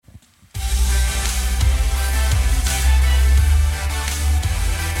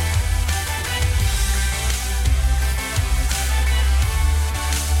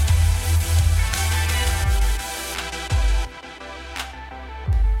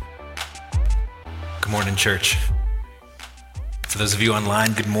Morning, church. For those of you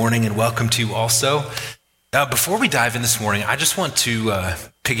online, good morning and welcome to you also. Before we dive in this morning, I just want to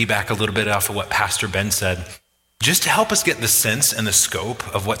piggyback a little bit off of what Pastor Ben said, just to help us get the sense and the scope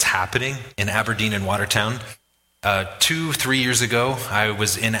of what's happening in Aberdeen and Watertown. 2-3 years ago, I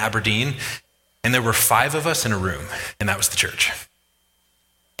was in Aberdeen, and there were 5 of us in a room, and that was the church.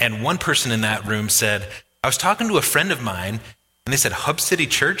 And one person in that room said, I was talking to a friend of mine, and they said, Hub City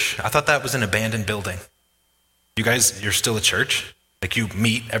Church? I thought that was an abandoned building. You guys, you're still a church? Like you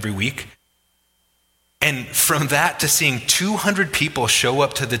meet every week? And from that to seeing 200 people show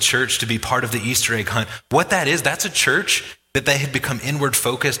up to the church to be part of the Easter egg hunt, what that is, that's a church that they had become inward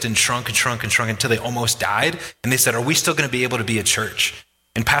focused and shrunk until they almost died. And they said, are we still going to be able to be a church?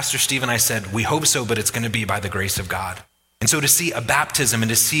 And Pastor Steve and I said, we hope so, but it's going to be by the grace of God. And so to see a baptism and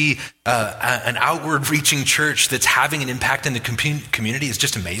to see an outward reaching church that's having an impact in the community is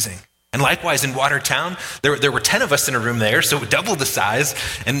just amazing. And likewise in Watertown, there were 10 of us in a room there, so double the size,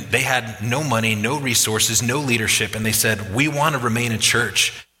 and they had no money, no resources, no leadership, and they said, we want to remain a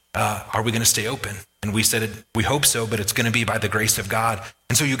church. Are we going to stay open? And we said, we hope so, but it's going to be by the grace of God.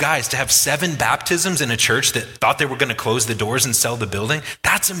 And so you guys, to have 7 baptisms in a church that thought they were going to close the doors and sell the building,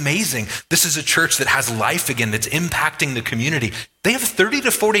 that's amazing. This is a church that has life again, that's impacting the community. They have 30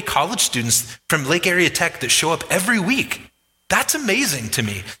 to 40 college students from Lake Area Tech that show up every week. That's amazing to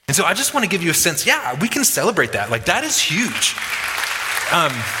me. And so I just want to give you a sense, yeah, we can celebrate that. Like that is huge.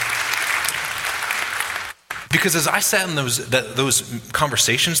 Because as I sat in those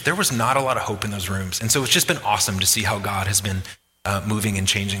conversations, there was not a lot of hope in those rooms. And so it's just been awesome to see how God has been moving and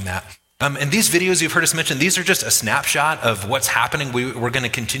changing that. And these videos you've heard us mention, these are just a snapshot of what's happening. We're going to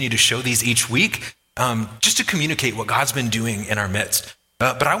continue to show these each week just to communicate what God's been doing in our midst.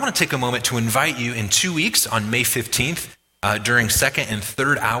 But I want to take a moment to invite you in 2 weeks on May 15th, during 2nd and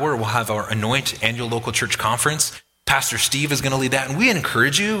 3rd hour, we'll have our Anoint Annual Local Church Conference. Pastor Steve is going to lead that, and we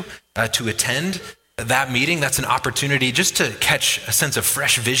encourage you to attend that meeting. That's an opportunity just to catch a sense of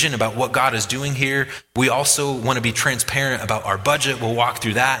fresh vision about what God is doing here. We also want to be transparent about our budget. We'll walk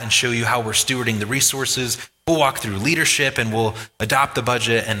through that and show you how we're stewarding the resources. We'll walk through leadership, and we'll adopt the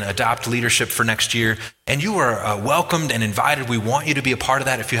budget and adopt leadership for next year. And you are welcomed and invited. We want you to be a part of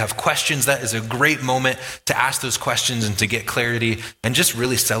that. If you have questions, that is a great moment to ask those questions and to get clarity and just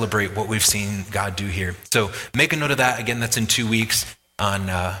really celebrate what we've seen God do here. So make a note of that. Again, that's in 2 weeks on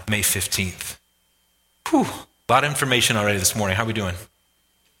May 15th. Whew, a lot of information already this morning. How are we doing?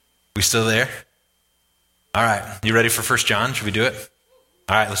 We still there? All right, you ready for 1 John? Should we do it?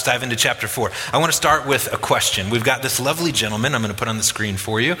 All right, let's dive into chapter 4. I want to start with a question. We've got this lovely gentleman I'm going to put on the screen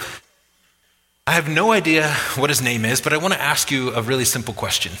for you. I have no idea what his name is, but I want to ask you a really simple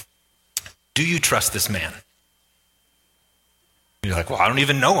question. Do you trust this man? You're like, well, I don't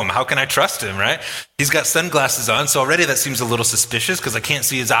even know him. How can I trust him, right? He's got sunglasses on, so already that seems a little suspicious because I can't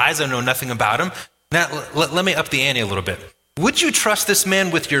see his eyes. I know nothing about him. Now, let me up the ante a little bit. Would you trust this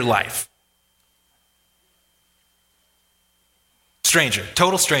man with your life? Stranger,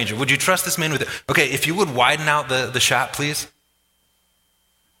 total stranger. Would you trust this man with it? Okay, if you would widen out the shot, please.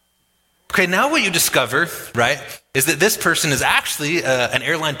 Okay, now what you discover, right, is that this person is actually an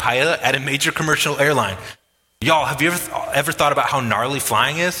airline pilot at a major commercial airline. Y'all, have you ever thought about how gnarly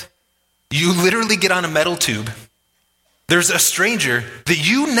flying is? You literally get on a metal tube. There's a stranger that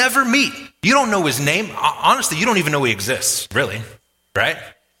you never meet. You don't know his name. Honestly, you don't even know he exists, really, right?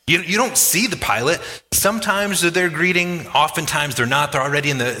 You don't see the pilot. Sometimes they're greeting. Oftentimes they're not. They're already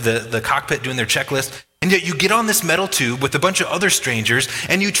in the cockpit doing their checklist. And yet you get on this metal tube with a bunch of other strangers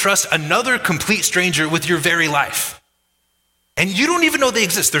and you trust another complete stranger with your very life. And you don't even know they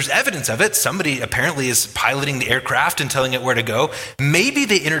exist. There's evidence of it. Somebody apparently is piloting the aircraft and telling it where to go. Maybe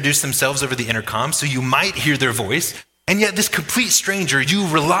they introduce themselves over the intercom, so you might hear their voice. And yet this complete stranger, you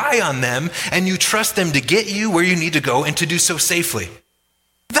rely on them and you trust them to get you where you need to go and to do so safely.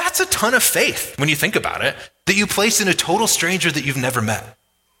 That's a ton of faith when you think about it, that you place in a total stranger that you've never met.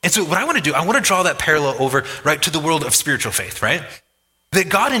 And so what I want to do, I want to draw that parallel over, right, to the world of spiritual faith, right? That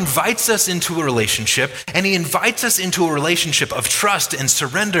God invites us into a relationship, and he invites us into a relationship of trust and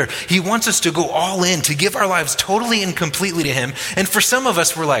surrender. He wants us to go all in, to give our lives totally and completely to him. And for some of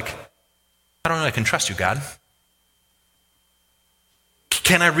us, we're like, I don't know, I can trust you, God.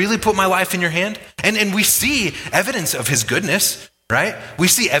 Can I really put my life in your hand? And we see evidence of his goodness, right? We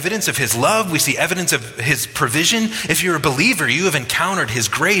see evidence of his love. We see evidence of his provision. If you're a believer, you have encountered his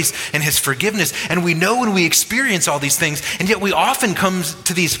grace and his forgiveness. And we know when we experience all these things, and yet we often come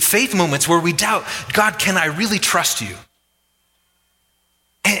to these faith moments where we doubt, God, can I really trust you?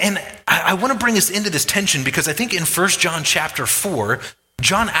 And I want to bring us into this tension because I think in 1 John chapter 4,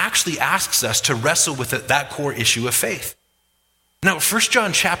 John actually asks us to wrestle with that core issue of faith. Now, 1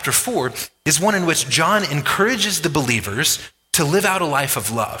 John chapter 4 is one in which John encourages the believers to live out a life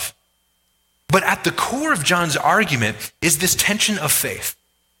of love. But at the core of John's argument is this tension of faith.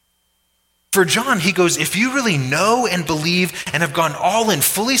 For John, he goes, if you really know and believe and have gone all in,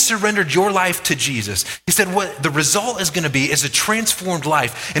 fully surrendered your life to Jesus, he said what the result is going to be is a transformed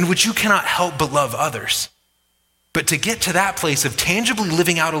life in which you cannot help but love others. But to get to that place of tangibly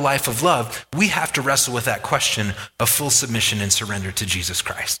living out a life of love, we have to wrestle with that question of full submission and surrender to Jesus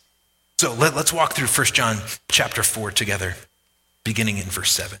Christ. So let's walk through 1 John chapter 4 together, beginning in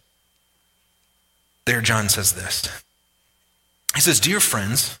verse 7. There John says this. He says, "Dear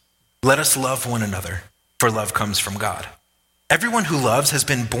friends, let us love one another, for love comes from God. Everyone who loves has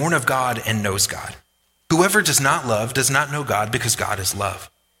been born of God and knows God. Whoever does not love does not know God, because God is love.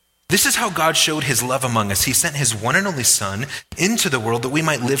 This is how God showed his love among us. He sent his one and only Son into the world that we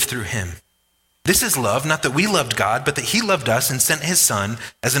might live through him. This is love, not that we loved God, but that he loved us and sent his Son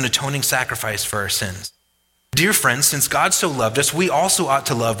as an atoning sacrifice for our sins. Dear friends, since God so loved us, we also ought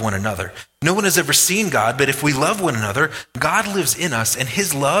to love one another. No one has ever seen God, but if we love one another, God lives in us, and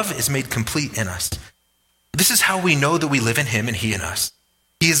his love is made complete in us. This is how we know that we live in him and he in us.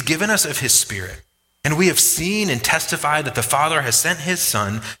 He has given us of his Spirit, and we have seen and testified that the Father has sent his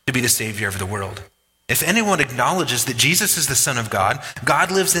Son to be the Savior of the world. If anyone acknowledges that Jesus is the Son of God,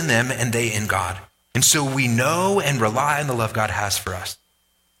 God lives in them and they in God. And so we know and rely on the love God has for us.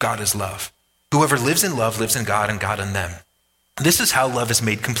 God is love. Whoever lives in love lives in God and God in them. This is how love is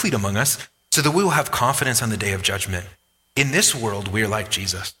made complete among us, so that we will have confidence on the day of judgment. In this world, we are like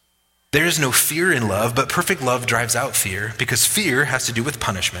Jesus. There is no fear in love, but perfect love drives out fear, because fear has to do with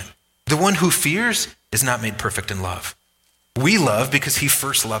punishment. The one who fears is not made perfect in love. We love because he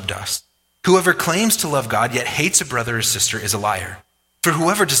first loved us. Whoever claims to love God yet hates a brother or sister is a liar. For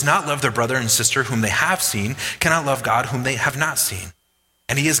whoever does not love their brother and sister whom they have seen cannot love God whom they have not seen.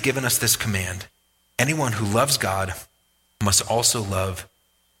 And he has given us this command: anyone who loves God must also love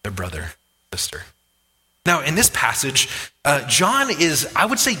their brother, sister. Now, in this passage, John is, I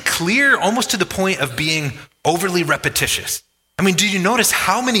would say, clear almost to the point of being overly repetitious. I mean, do you notice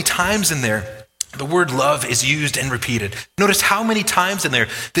how many times in there the word love is used and repeated? Notice how many times in there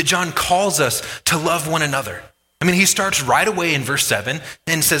that John calls us to love one another. I mean, he starts right away in verse 7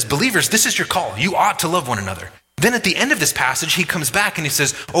 and says, believers, this is your call. You ought to love one another. Then at the end of this passage, he comes back and he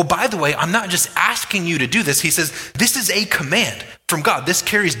says, oh, by the way, I'm not just asking you to do this. He says, this is a command from God. This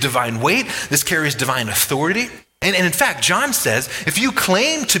carries divine weight. This carries divine authority. And in fact, John says, if you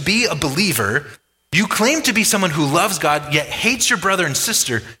claim to be a believer, you claim to be someone who loves God, yet hates your brother and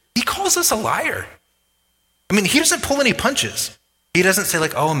sister, he calls us a liar. I mean, he doesn't pull any punches. He doesn't say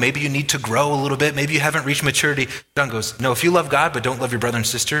like, oh, maybe you need to grow a little bit. Maybe you haven't reached maturity. John goes, no, if you love God but don't love your brother and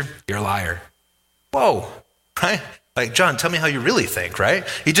sister, you're a liar. Whoa. Right? Like, John, tell me how you really think, right?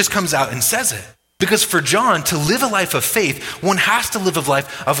 He just comes out and says it. Because for John, to live a life of faith, one has to live a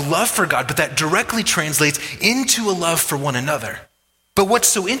life of love for God, but that directly translates into a love for one another. But what's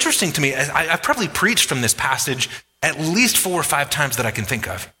so interesting to me, I've probably preached from this passage at least 4 or 5 times that I can think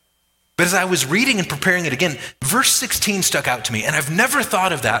of. But as I was reading and preparing it again, verse 16 stuck out to me, and I've never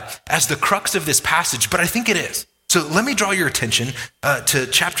thought of that as the crux of this passage, but I think it is. So let me draw your attention to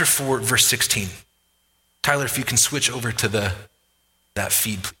chapter 4, verse 16. Tyler, if you can switch over to that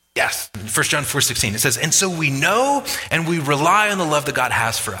feed, please. Yes, 1 John 4:16. It says, and so we know and we rely on the love that God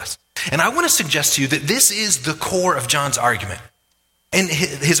has for us. And I want to suggest to you that this is the core of John's argument. And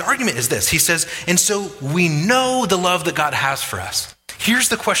his argument is this. He says, and so we know the love that God has for us. Here's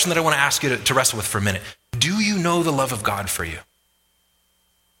the question that I want to ask you to wrestle with for a minute. Do you know the love of God for you?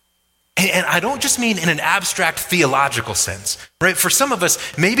 And I don't just mean in an abstract theological sense, right? For some of us,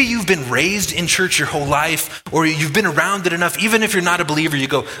 maybe you've been raised in church your whole life, or you've been around it enough. Even if you're not a believer, you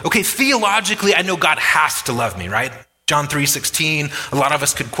go, okay, theologically, I know God has to love me, right? John 3:16, a lot of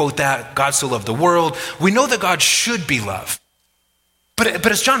us could quote that. God so loved the world. We know that God should be love.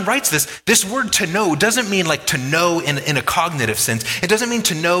 But as John writes this word to know doesn't mean like to know in a cognitive sense. It doesn't mean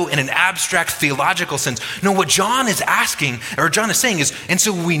to know in an abstract theological sense. No, what John is asking, or John is saying is, and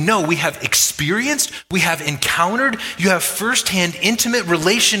so we know, we have experienced, we have encountered, you have firsthand, intimate,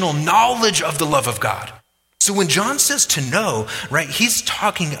 relational knowledge of the love of God. So when John says to know, right, he's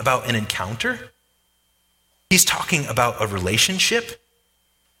talking about an encounter. He's talking about a relationship.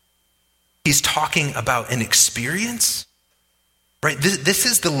 He's talking about an experience. Right, this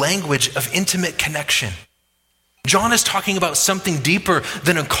is the language of intimate connection. John is talking about something deeper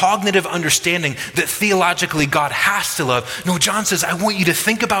than a cognitive understanding that theologically God has to love. No, John says, I want you to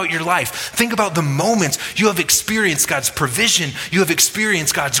think about your life. Think about the moments you have experienced God's provision. You have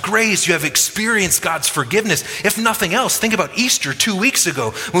experienced God's grace. You have experienced God's forgiveness. If nothing else, think about Easter 2 weeks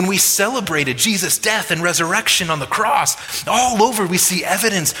ago when we celebrated Jesus' death and resurrection on the cross. All over we see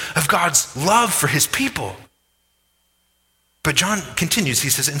evidence of God's love for his people. But John continues,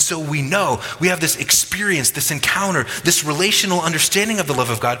 he says, and so we know, we have this experience, this encounter, this relational understanding of the love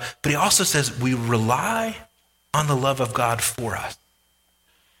of God, but he also says we rely on the love of God for us.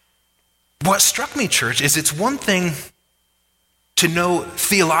 What struck me, church, is it's one thing to know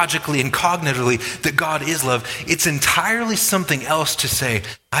theologically and cognitively that God is love. It's entirely something else to say,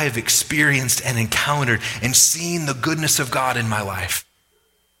 I have experienced and encountered and seen the goodness of God in my life.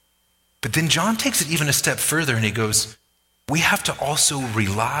 But then John takes it even a step further and he goes, we have to also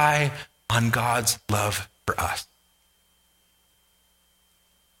rely on God's love for us.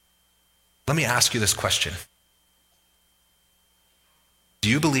 Let me ask you this question. Do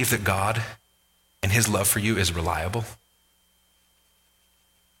you believe that God and his love for you is reliable?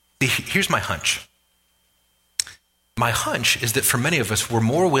 Here's my hunch. My hunch is that for many of us, we're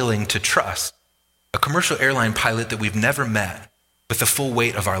more willing to trust a commercial airline pilot that we've never met with the full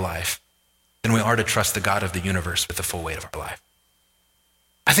weight of our life than we are to trust the God of the universe with the full weight of our life.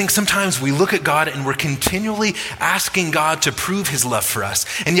 I think sometimes we look at God and we're continually asking God to prove his love for us.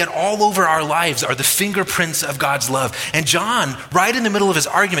 And yet all over our lives are the fingerprints of God's love. And John, right in the middle of his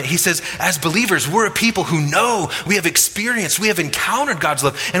argument, he says, as believers, we're a people who know, we have experienced, we have encountered God's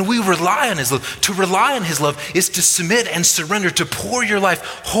love, and we rely on his love. To rely on his love is to submit and surrender, to pour your life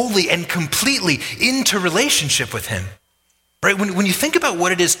wholly and completely into relationship with him. Right? When you think about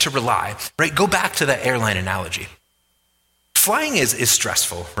what it is to rely, right? Go back to that airline analogy. Flying is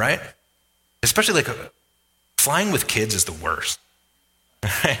stressful, right? Especially flying with kids is the worst.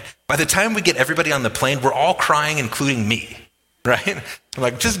 By the time we get everybody on the plane, we're all crying, including me, right? I'm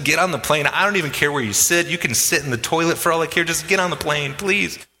like, just get on the plane. I don't even care where you sit. You can sit in the toilet for all I care. Just get on the plane,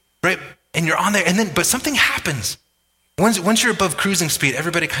 please, right? And you're on there, but something happens. Once you're above cruising speed,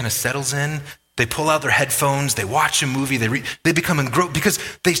 everybody kind of settles in. They pull out their headphones, they watch a movie, they become engrossed because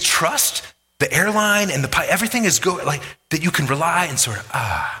they trust the airline and everything is that you can rely and sort of,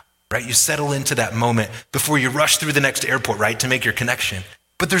 right? You settle into that moment before you rush through the next airport, right? To make your connection.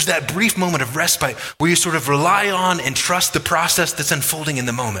 But there's that brief moment of respite where you sort of rely on and trust the process that's unfolding in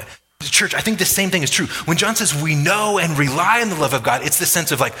the moment. Church, I think the same thing is true. When John says we know and rely on the love of God, it's the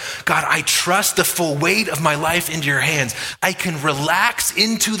sense of God, I trust the full weight of my life into your hands. I can relax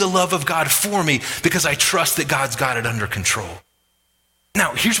into the love of God for me because I trust that God's got it under control.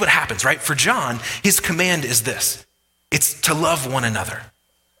 Now, here's what happens, right? For John, his command is this. It's to love one another.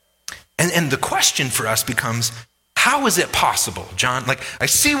 And the question for us becomes, how is it possible, John? I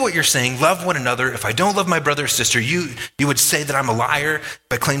see what you're saying, love one another. If I don't love my brother or sister, you would say that I'm a liar if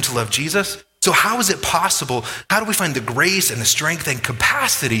I claim to love Jesus. So how is it possible? How do we find the grace and the strength and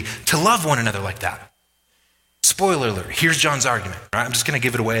capacity to love one another like that? Spoiler alert, here's John's argument. Right? I'm just going to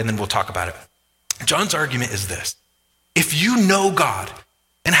give it away and then we'll talk about it. John's argument is this. If you know God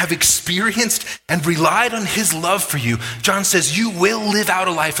and have experienced and relied on his love for you, John says you will live out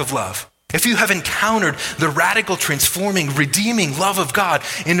a life of love. If you have encountered the radical, transforming, redeeming love of God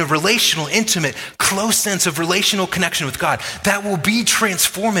in a relational, intimate, close sense of relational connection with God, that will be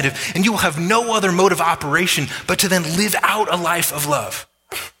transformative and you will have no other mode of operation but to then live out a life of love.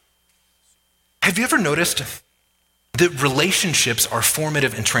 Have you ever noticed that relationships are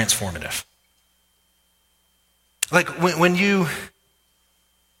formative and transformative? When you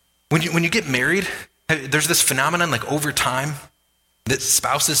get married, there's this phenomenon over time that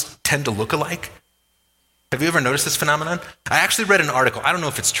spouses tend to look alike. Have you ever noticed this phenomenon? I actually read an article. I don't know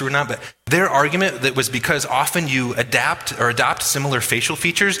if it's true or not, but their argument that was because often you adapt or adopt similar facial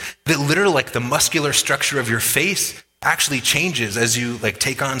features that literally the muscular structure of your face actually changes as you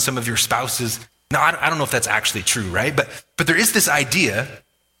take on some of your spouse's. Now, I don't know if that's actually true, right? But there is this idea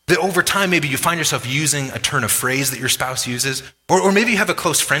that over time, maybe you find yourself using a turn of phrase that your spouse uses, or maybe you have a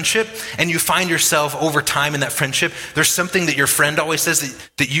close friendship and you find yourself over time in that friendship, there's something that your friend always says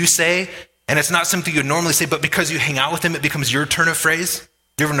that you say, and it's not something you'd normally say, but because you hang out with them, it becomes your turn of phrase.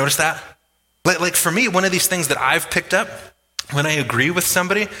 You ever notice that? For me, one of these things that I've picked up, when I agree with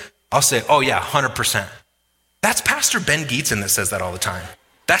somebody, I'll say, oh yeah, 100%. That's Pastor Ben Geetson that says that all the time.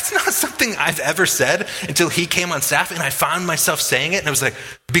 That's not something I've ever said until he came on staff and I found myself saying it. And I was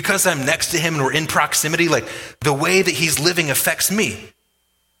because I'm next to him and we're in proximity, the way that he's living affects me.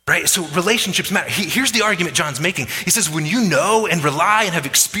 right? So relationships matter. Here's the argument John's making. He says, when you know and rely and have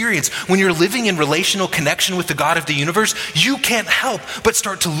experience, when you're living in relational connection with the God of the universe, you can't help but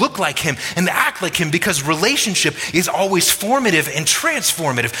start to look like him and act like him, because relationship is always formative and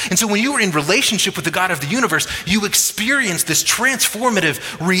transformative. And so when you are in relationship with the God of the universe, you experience this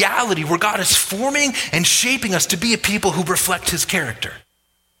transformative reality where God is forming and shaping us to be a people who reflect his character.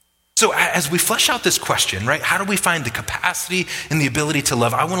 So as we flesh out this question, right, how do we find the capacity and the ability to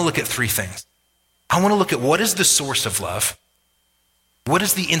love? I want to look at three things. I want to look at what is the source of love? What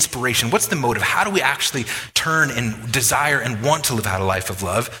is the inspiration? What's the motive? How do we actually turn and desire and want to live out a life of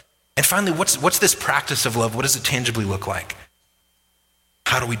love? And finally, what's this practice of love? What does it tangibly look like?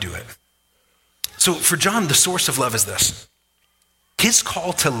 How do we do it? So for John, the source of love is this. His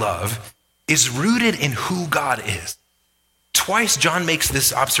call to love is rooted in who God is. Twice John makes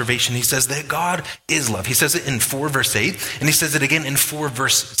this observation. He says that God is love. He says it in 4 verse 8, and he says it again in 4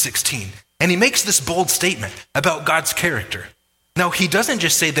 verse 16. And he makes this bold statement about God's character. Now, he doesn't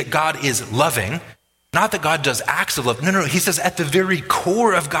just say that God is loving, not that God does acts of love. No. He says at the very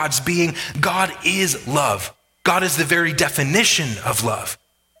core of God's being, God is love. God is the very definition of love.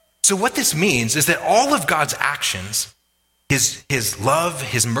 So what this means is that all of God's actions, his love,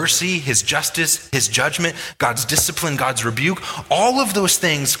 his mercy, his justice, his judgment, God's discipline, God's rebuke, all of those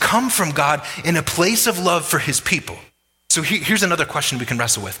things come from God in a place of love for his people. So here's another question we can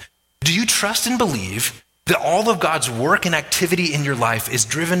wrestle with. Do you trust and believe that all of God's work and activity in your life is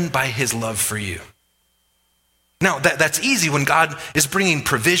driven by his love for you? Now, that's easy when God is bringing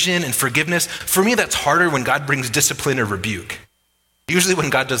provision and forgiveness. For me, that's harder when God brings discipline or rebuke. Usually when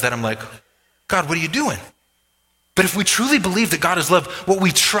God does that, I'm like, God, what are you doing? But if we truly believe that God is love, what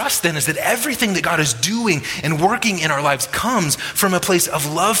we trust then is that everything that God is doing and working in our lives comes from a place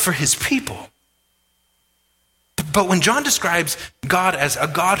of love for his people. But when John describes God as a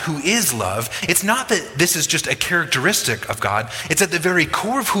God who is love, it's not that this is just a characteristic of God. It's at the very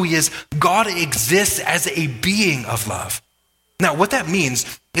core of who he is. God exists as a being of love. Now, what that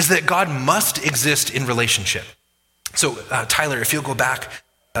means is that God must exist in relationship. So, Tyler, if you'll go back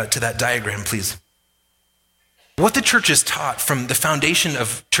to that diagram, please. What the church is taught from the foundation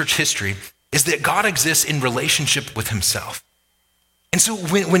of church history is that God exists in relationship with himself. And so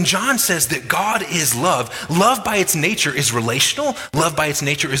when John says that God is love, love by its nature is relational, love by its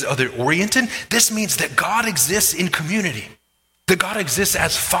nature is other-oriented. This means that God exists in community, that God exists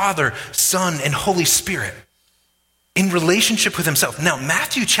as Father, Son, and Holy Spirit in relationship with himself. Now,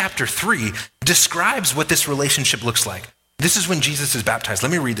 Matthew chapter 3 describes what this relationship looks like. This is when Jesus is baptized.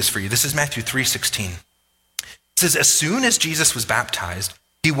 Let me read this for you. This is Matthew 3:16. It says, as soon as Jesus was baptized,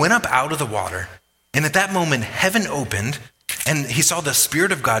 he went up out of the water, and at that moment heaven opened, and he saw the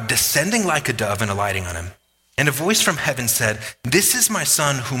Spirit of God descending like a dove and alighting on him. And a voice from heaven said, this is my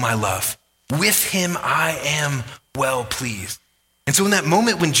Son whom I love. With him I am well pleased. And so in that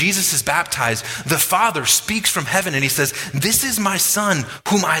moment when Jesus is baptized, the Father speaks from heaven and he says, this is my Son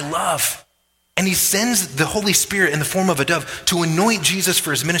whom I love. And he sends the Holy Spirit in the form of a dove to anoint Jesus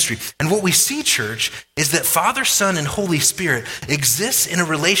for his ministry. And what we see, church, is that Father, Son, and Holy Spirit exists in a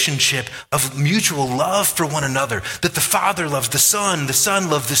relationship of mutual love for one another. That the Father loves the Son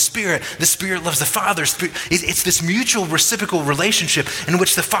loves the Spirit loves the Father. It's this mutual reciprocal relationship in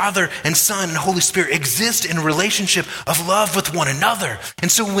which the Father and Son and Holy Spirit exist in a relationship of love with one another.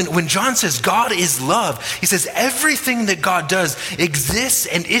 And so when John says God is love, he says everything that God does exists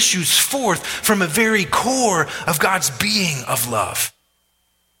and issues forth from a very core of God's being of love.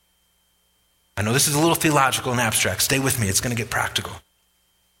 I know this is a little theological and abstract. Stay with me. It's going to get practical.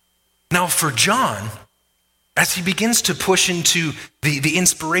 Now, for John, as he begins to push into the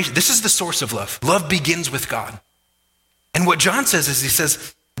inspiration, this is the source of love. Love begins with God. And what John says is, he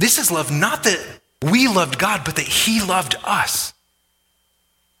says, this is love, not that we loved God, but that he loved us.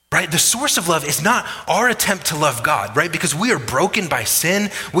 Right? The source of love is not our attempt to love God, right? Because we are broken by sin.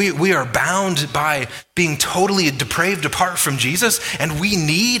 We are bound by being totally depraved apart from Jesus, and we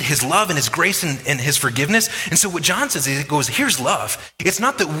need his love and his grace and his forgiveness. And so what John says is, he goes, here's love. It's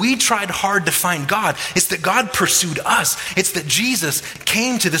not that we tried hard to find God. It's that God pursued us. It's that Jesus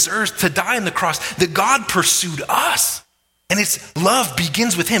came to this earth to die on the cross, that God pursued us. And it's love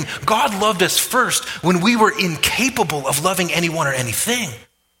begins with him. God loved us first when we were incapable of loving anyone or anything.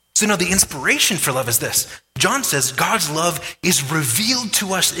 So now the inspiration for love is this. John says God's love is revealed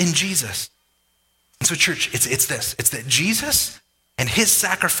to us in Jesus. And so church, it's this. It's that Jesus and his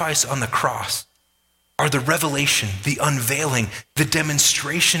sacrifice on the cross are the revelation, the unveiling, the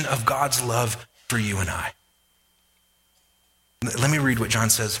demonstration of God's love for you and I. Let me read what John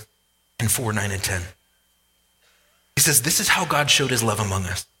says in 4, 9, and 10. He says, this is how God showed his love among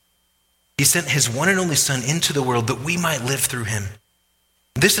us. He sent his one and only Son into the world that we might live through him.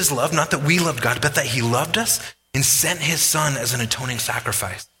 This is love, not that we loved God, but that he loved us and sent his Son as an atoning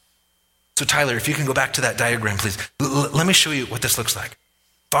sacrifice. So Tyler, if you can go back to that diagram, please. Let me show you what this looks like.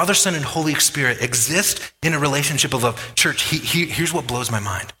 Father, Son, and Holy Spirit exist in a relationship of love. Church, here's what blows my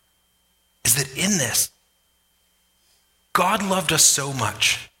mind, is that in this, God loved us so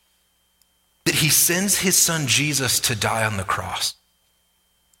much that he sends his Son Jesus to die on the cross.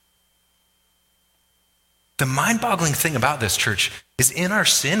 The mind-boggling thing about this, church, is in our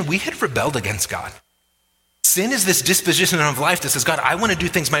sin, we had rebelled against God. Sin is this disposition of life that says, God, I want to do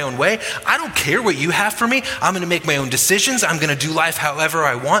things my own way. I don't care what you have for me. I'm going to make my own decisions. I'm going to do life however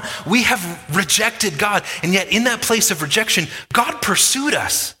I want. We have rejected God. And yet in that place of rejection, God pursued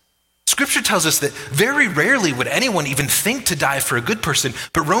us. Scripture tells us that very rarely would anyone even think to die for a good person.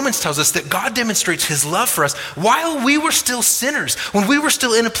 But Romans tells us that God demonstrates his love for us while we were still sinners. When we were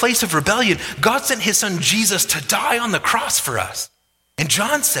still in a place of rebellion, God sent his Son Jesus to die on the cross for us. And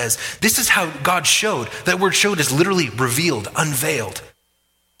John says this is how God showed. That word showed is literally revealed, unveiled.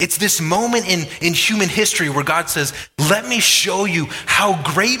 It's this moment in human history where God says, let me show you how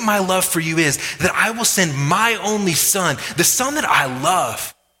great my love for you is, that I will send my only Son, the Son that I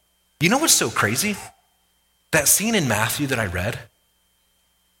love. You know what's so crazy? That scene in Matthew that I read,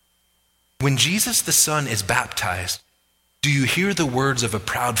 when Jesus the Son is baptized, do you hear the words of a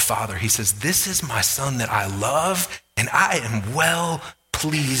proud father? He says, this is my Son that I love, and I am well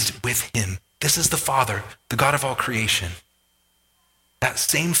pleased with him. This is the Father, the God of all creation. That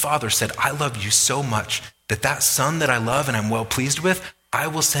same Father said, I love you so much that that Son that I love and I'm well pleased with, I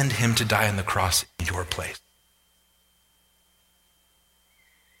will send him to die on the cross in your place.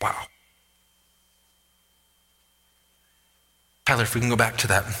 Wow. Tyler, if we can go back to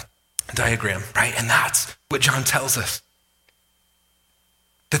that diagram, right? And that's what John tells us.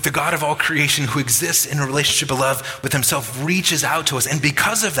 That the God of all creation who exists in a relationship of love with himself reaches out to us. And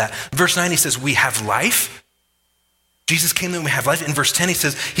because of that, verse 9, he says, we have life. Jesus came that we have life. In verse 10, he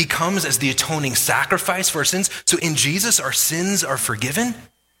says, he comes as the atoning sacrifice for our sins. So in Jesus, our sins are forgiven.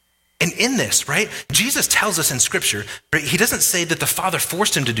 And in this, right, Jesus tells us in Scripture, right, he doesn't say that the Father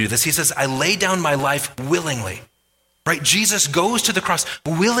forced him to do this. He says, I lay down my life willingly. Right? Jesus goes to the cross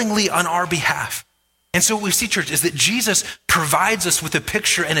willingly on our behalf. And so what we see, church, is that Jesus provides us with a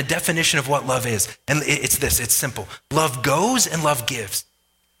picture and a definition of what love is. And it's this, it's simple. Love goes and love gives.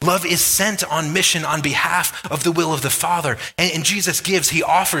 Love is sent on mission on behalf of the will of the Father. And Jesus gives, he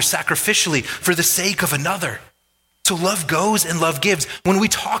offers sacrificially for the sake of another. So love goes and love gives. When we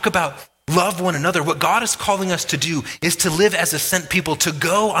talk about love one another, what God is calling us to do is to live as a sent people, to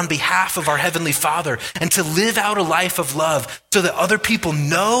go on behalf of our Heavenly Father and to live out a life of love so that other people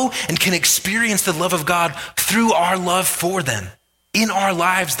know and can experience the love of God through our love for them. In our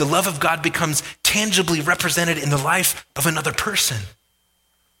lives, the love of God becomes tangibly represented in the life of another person.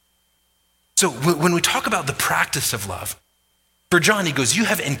 So when we talk about the practice of love, for John, he goes, you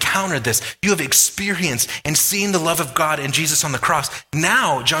have encountered this. You have experienced and seen the love of God and Jesus on the cross.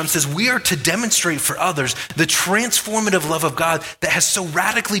 Now, John says, we are to demonstrate for others the transformative love of God that has so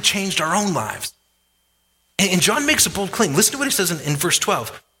radically changed our own lives. And John makes a bold claim. Listen to what he says in verse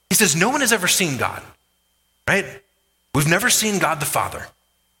 12. He says, no one has ever seen God, right? We've never seen God the Father.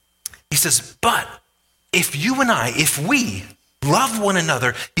 He says, but if you and I, if we love one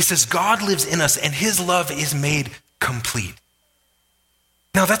another, he says, God lives in us and his love is made complete.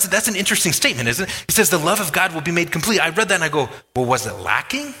 Now, that's an interesting statement, isn't it? He says the love of God will be made complete. I read that and I go, well, was it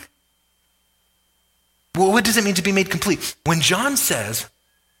lacking? Well, what does it mean to be made complete? When John says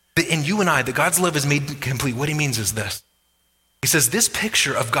that in you and I, that God's love is made complete, what he means is this. He says this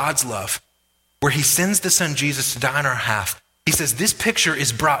picture of God's love, where he sends the Son Jesus to die on our behalf, he says this picture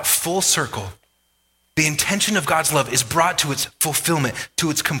is brought full circle. The intention of God's love is brought to its fulfillment, to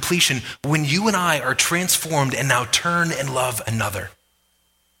its completion, when you and I are transformed and now turn and love another.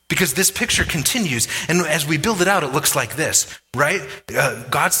 Because this picture continues, and as we build it out, it looks like this, right?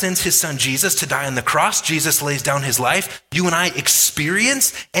 God sends his Son Jesus to die on the cross. Jesus lays down his life. You and I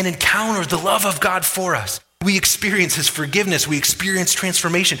experience and encounter the love of God for us. We experience his forgiveness. We experience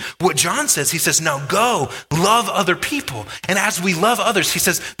transformation. What John says, he says, now go love other people. And as we love others, he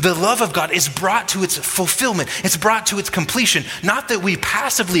says, the love of God is brought to its fulfillment. It's brought to its completion. Not that we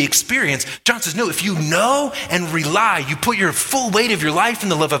passively experience. John says, no, if you know and rely, you put your full weight of your life in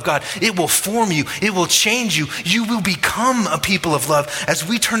the love of God, it will form you. It will change you. You will become a people of love. As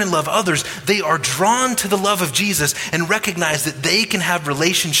we turn and love others, they are drawn to the love of Jesus and recognize that they can have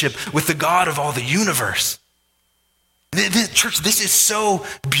relationship with the God of all the universe. Church, this is so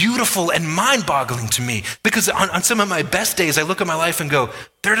beautiful and mind-boggling to me, because on some of my best days, I look at my life and go,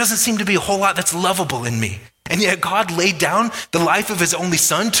 there doesn't seem to be a whole lot that's lovable in me. And yet God laid down the life of his only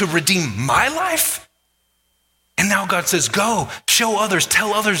son to redeem my life. And now God says, go, show others,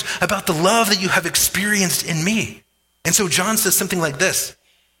 tell others about the love that you have experienced in me. And so John says something like this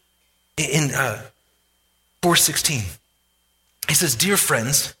in 4:16. He says, dear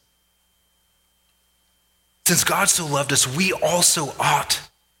friends, since God so loved us, we also ought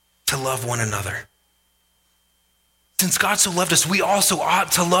to love one another. Since God so loved us, we also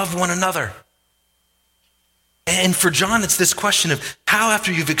ought to love one another. And for John, it's this question of how,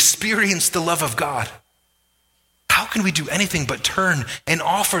 after you've experienced the love of God, how can we do anything but turn and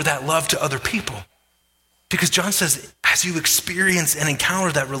offer that love to other people? Because John says, as you experience and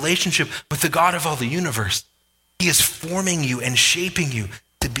encounter that relationship with the God of all the universe, he is forming you and shaping you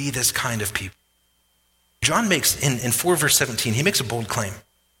to be this kind of people. John makes, in 4 verse 17, he makes a bold claim.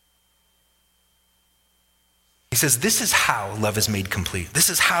 He says, this is how love is made complete. This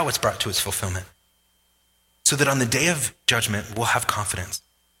is how it's brought to its fulfillment. So that on the day of judgment, we'll have confidence.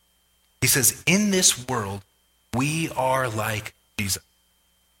 He says, in this world, we are like Jesus.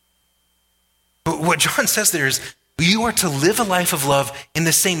 But what John says there is, you are to live a life of love in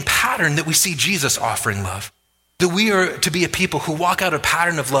the same pattern that we see Jesus offering love. That we are to be a people who walk out a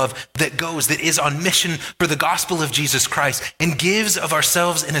pattern of love that is on mission for the gospel of Jesus Christ and gives of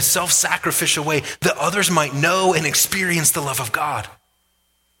ourselves in a self-sacrificial way that others might know and experience the love of God.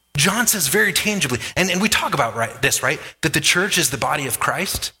 John says very tangibly, and we talk about this, right? That the church is the body of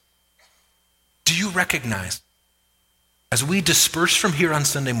Christ. Do you recognize, as we disperse from here on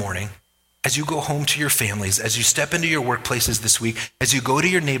Sunday morning, as you go home to your families, as you step into your workplaces this week, as you go to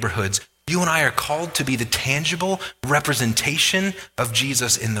your neighborhoods, you and I are called to be the tangible representation of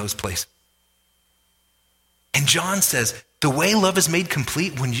Jesus in those places. And John says, the way love is made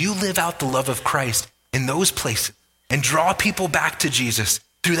complete when you live out the love of Christ in those places and draw people back to Jesus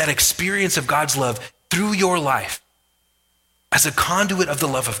through that experience of God's love through your life as a conduit of the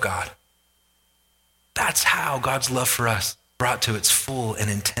love of God. That's how God's love for us brought to its full and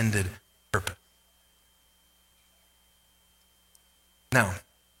intended purpose. Now,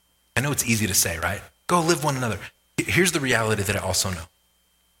 I know it's easy to say, right? Go live one another. Here's the reality that I also know.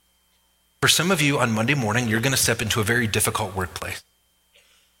 For some of you on Monday morning, you're going to step into a very difficult workplace.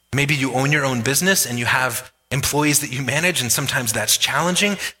 Maybe you own your own business and you have employees that you manage, and sometimes that's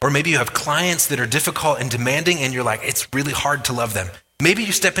challenging. Or maybe you have clients that are difficult and demanding, and you're like, it's really hard to love them. Maybe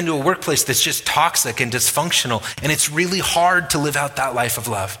you step into a workplace that's just toxic and dysfunctional, and it's really hard to live out that life of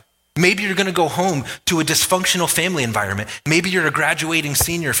love. Maybe you're going to go home to a dysfunctional family environment. Maybe you're a graduating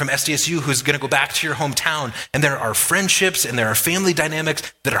senior from SDSU who's going to go back to your hometown, and there are friendships and there are family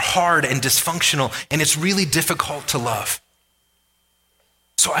dynamics that are hard and dysfunctional, and it's really difficult to love.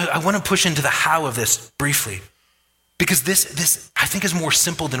 So I want to push into the how of this briefly, because this I think is more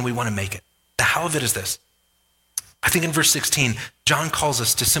simple than we want to make it. The how of it is this. I think in verse 16, John calls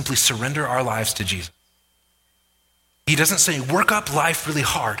us to simply surrender our lives to Jesus. He doesn't say, work up life really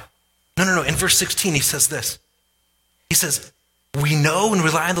hard. No. In verse 16, he says this. He says, we know and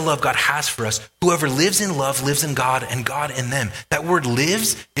rely on the love God has for us. Whoever lives in love lives in God and God in them. That word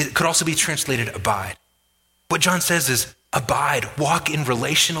lives, it could also be translated abide. What John says is abide, walk in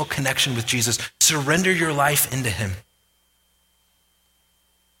relational connection with Jesus. Surrender your life into him.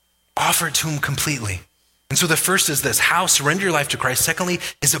 Offer it to him completely. And so the first is this, how? Surrender your life to Christ. Secondly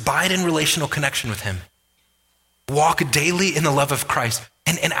is abide in relational connection with him. Walk daily in the love of Christ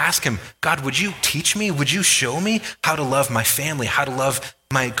and ask him, God, would you teach me? Would you show me how to love my family, how to love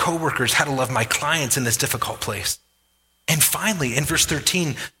my coworkers, how to love my clients in this difficult place? And finally, in verse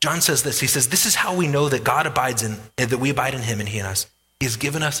 13, John says this. He says, this is how we know that God abides in, that we abide in him and he in us. He has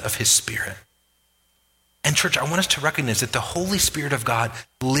given us of his Spirit. And church, I want us to recognize that the Holy Spirit of God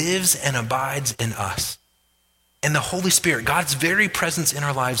lives and abides in us. And the Holy Spirit, God's very presence in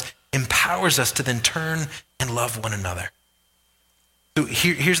our lives, empowers us to then turn and love one another. So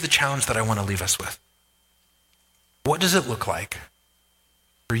here's the challenge that I want to leave us with. What does it look like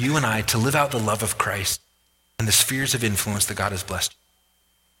for you and I to live out the love of Christ in the spheres of influence that God has blessed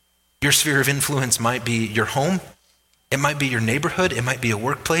you? Your sphere of influence might be your home, it might be your neighborhood, it might be a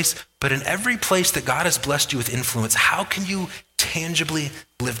workplace, but in every place that God has blessed you with influence, how can you tangibly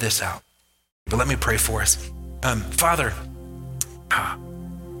live this out? But let me pray for us. Father,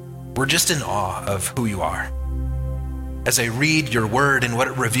 we're just in awe of who you are. As I read your word and what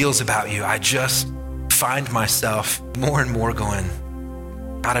it reveals about you, I just find myself more and more going,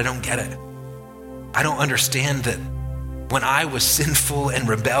 God, I don't get it. I don't understand that when I was sinful and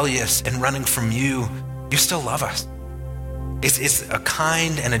rebellious and running from you, you still love us. It's a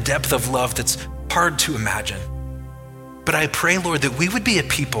kind and a depth of love that's hard to imagine. But I pray, Lord, that we would be a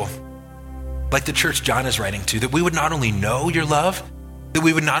people like the church John is writing to, that we would not only know your love, that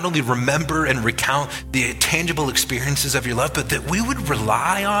we would not only remember and recount the tangible experiences of your love, but that we would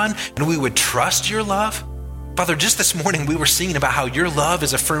rely on and we would trust your love. Father, just this morning we were singing about how your love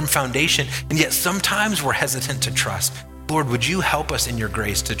is a firm foundation, and yet sometimes we're hesitant to trust. Lord, would you help us in your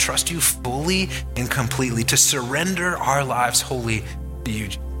grace to trust you fully and completely, to surrender our lives wholly to you.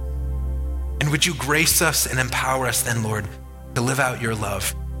 And would you grace us and empower us then, Lord, to live out your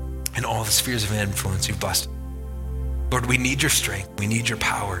love in all the spheres of influence you've blessed. Lord, we need your strength, we need your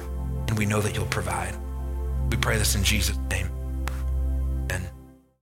power, and we know that you'll provide. We pray this in Jesus' name.